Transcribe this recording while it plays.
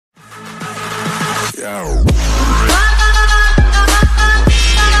Hey,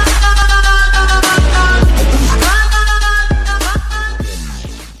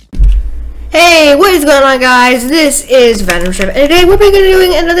 what is going on, guys? This is Venom Strip, and today we'll be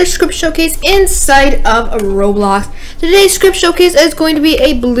doing another script showcase inside of Roblox. Today's script showcase is going to be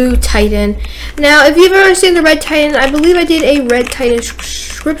a blue Titan. Now, if you've ever seen the red Titan, I believe I did a red Titan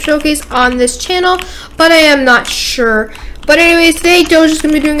script showcase on this channel, but I am not sure. But anyways, today Doge is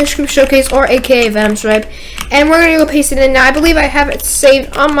going to be doing a script showcase, or aka Venom Strip, and we're going to go paste it in. Now, I believe I have it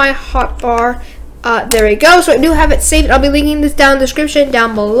saved on my hotbar. There we go. So I do have it saved. I'll be linking this down in the description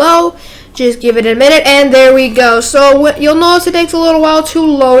down below. Just give it a minute, and there we go. So you'll notice it takes a little while to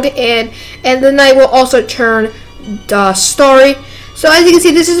load in, and the night will also turn the story. So as you can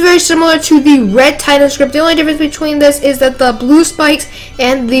see, this is very similar to the red Titan script. The only difference between this is that the blue spikes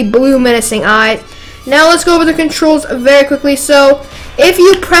and the blue menacing eyes. Now let's go over the controls very quickly. So if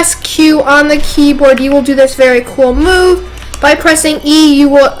you press Q on the keyboard, you will do this very cool move. By pressing E, you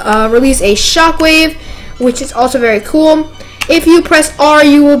will release a shockwave, which is also very cool. If you press R,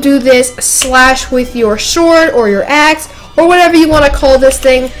 you will do this slash with your sword or your axe or whatever you want to call this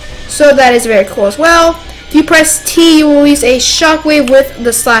thing. So that is very cool as well. If you press T, you will release a shockwave with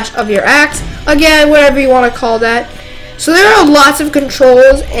the slash of your axe. Again, whatever you want to call that. So there are lots of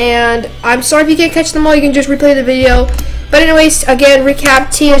controls, and I'm sorry if you can't catch them all. You can just replay the video. But anyways, again,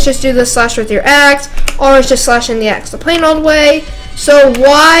 recap. T is just do the slash with your axe. R is just slashing the axe the plain old way. So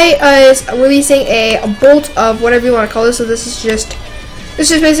Y is releasing a bolt of whatever you want to call this. So this is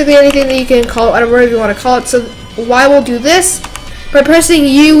basically anything that you can call it, whatever you want to call it. So Y will do this. By pressing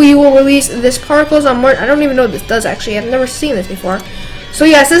U, you will release this particles on more. I don't even know what this does actually. I've never seen this before. So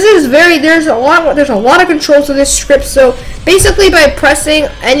yes, this is there's a lot of controls to this script. So basically, by pressing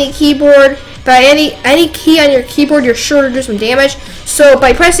any keyboard, by any key on your keyboard, you're sure to do some damage. So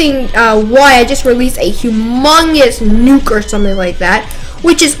by pressing Y, I just released a humongous nuke or something like that,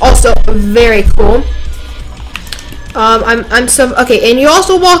 which is also very cool. Okay, and you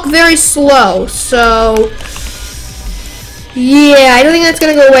also walk very slow. So yeah, I don't think that's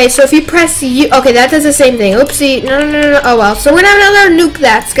gonna go away. So if you press U, okay, that does the same thing. Oopsie, no. Oh well. So we're gonna have another nuke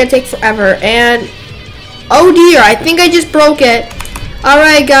that's gonna take forever. And oh dear, I think I just broke it.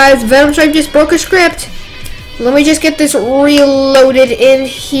 Alright guys, Venom Stripe just broke a script. Let me just get this reloaded in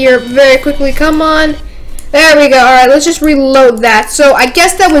here very quickly. Come on. There we go. Alright, let's just reload that. So I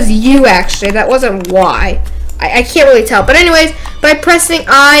guess that was U actually. That wasn't Y. I can't really tell. But anyways, by pressing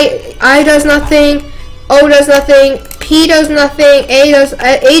I does nothing. O does nothing. P does nothing. A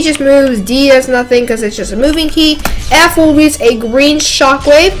just moves. D does nothing because it's just a moving key. F will use a green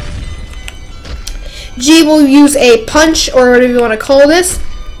shockwave. G will use a punch, or whatever you want to call this.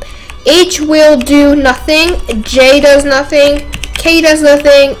 H will do nothing. J does nothing. K does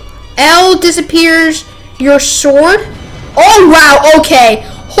nothing. L disappears your sword. Oh wow, okay.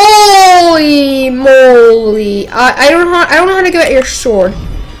 Holy moly. I don't know how to get at your sword.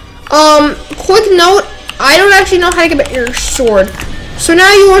 Quick note, I don't actually know how to get at your sword. So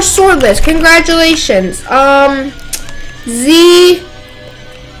now you are swordless. Congratulations. Z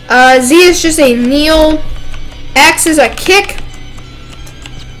is just a kneel. X is a kick.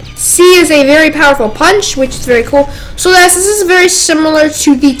 C is a very powerful punch, which is very cool. So this is very similar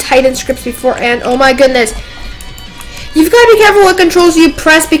to the Titan scripts before, and oh my goodness. You've got to be careful what controls you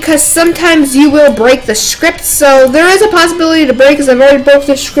press because sometimes you will break the script. So there is a possibility to break because I've already broke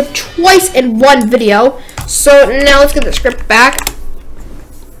the script twice in one video. So now let's get the script back.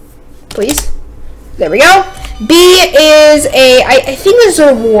 Please. There we go. B is I think this is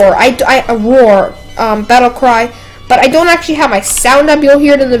a roar. A roar battle cry, but I don't actually have my sound up. You'll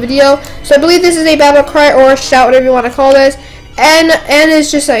hear it in the video. So I believe this is a battle cry or a shout, whatever you want to call this. N is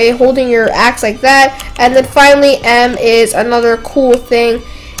just a holding your axe like that, and then finally M is another cool thing,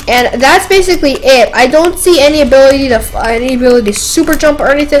 and that's basically it. I don't see any ability to super jump or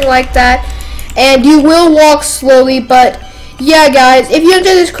anything like that, and you will walk slowly, but. Yeah, guys, if you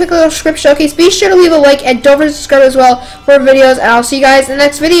enjoyed this quick little script showcase, be sure to leave a like and don't forget to subscribe as well for videos, and I'll see you guys in the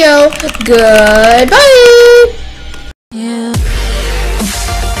next video. Goodbye!